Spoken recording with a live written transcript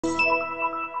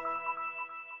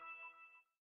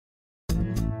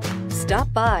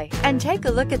Stop by and take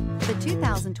a look at the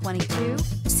 2022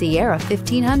 Sierra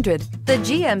 1500. The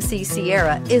GMC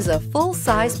Sierra is a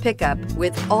full-size pickup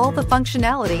with all the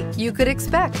functionality you could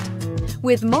expect.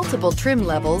 With multiple trim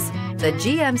levels, the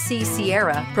GMC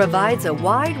Sierra provides a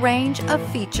wide range of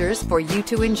features for you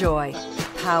to enjoy.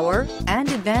 Power and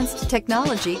advanced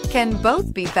technology can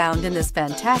both be found in this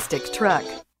fantastic truck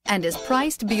and is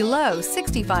priced below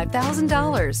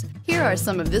 $65,000. Here are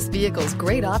some of this vehicle's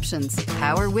great options: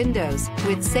 power windows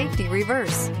with safety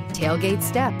reverse, tailgate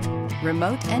step,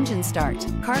 remote engine start,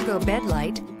 cargo bed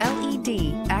light,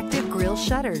 LED active grille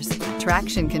shutters,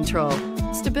 traction control,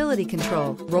 stability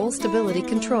control, roll stability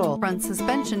control, front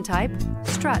suspension type,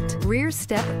 strut, rear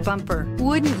step bumper.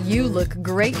 Wouldn't you look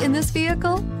great in this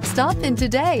vehicle? Stop in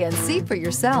today and see for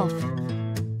yourself.